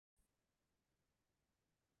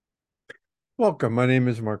Welcome. My name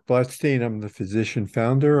is Mark Blatstein. I'm the physician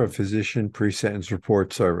founder of Physician Pre-Sentence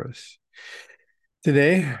Report Service.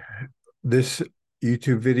 Today, this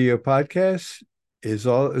YouTube video podcast is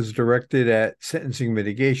directed at sentencing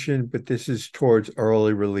mitigation, but this is towards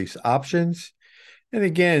early release options. And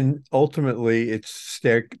again, ultimately, it's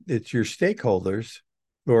your stakeholders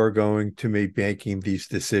who are going to be making these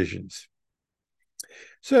decisions.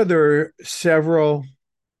 So there are several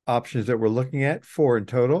options that we're looking at, four in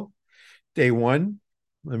total. Day one,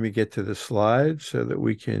 let me get to the slide so that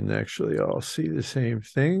we can actually all see the same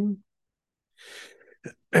thing.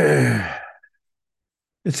 And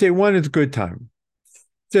say one is good time.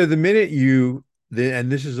 So the minute and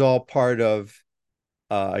this is all part of,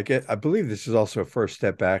 I believe this is also a first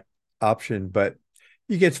step back option, but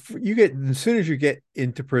you get as soon as you get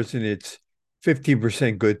into prison, it's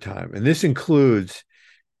 15% good time, and this includes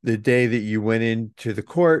the day that you went into the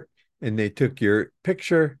court and they took your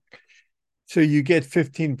picture. So you get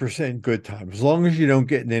 15% good time as long as you don't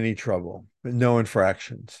get in any trouble, but no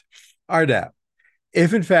infractions. RDAP.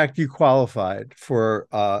 If in fact you qualified for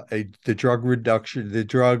the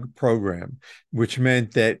drug program, which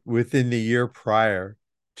meant that within the year prior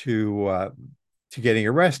to getting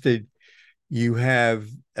arrested, you have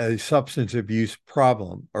a substance abuse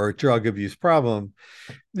problem or a drug abuse problem,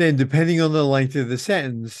 then depending on the length of the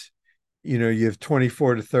sentence, you have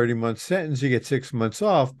 24 to 30 month sentence, you get 6 months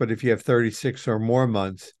off. But if you have 36 or more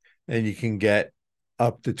months, then you can get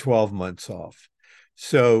up to 12 months off.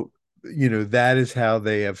 So, that is how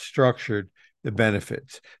they have structured the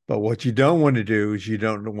benefits. But what you don't want to do is you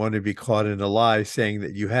don't want to be caught in a lie saying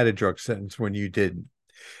that you had a drug sentence when you didn't.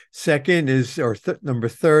 Second is, or number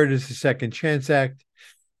third is the Second Chance Act.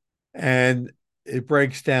 And it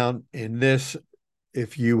breaks down in this: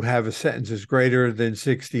 if you have a sentence is greater than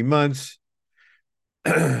 60 months,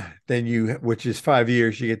 then which is 5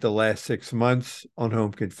 years, you get the last 6 months on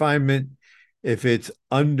home confinement. If it's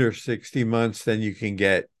under 60 months, then you can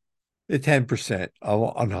get the 10%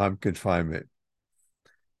 on home confinement.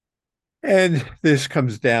 And this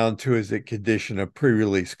comes down to as a condition of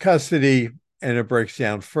pre-release custody, and it breaks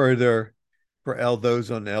down further for those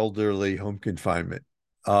on elderly home confinement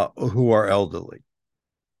who are elderly.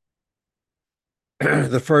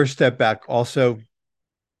 The first step back also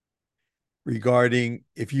regarding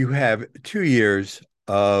if you have 2 years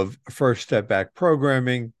of first step back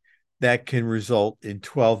programming, that can result in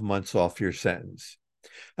 12 months off your sentence.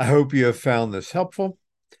 I hope you have found this helpful.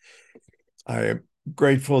 I am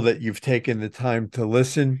grateful that you've taken the time to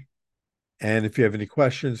listen. And if you have any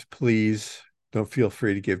questions, please don't feel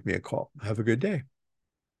free to give me a call. Have a good day.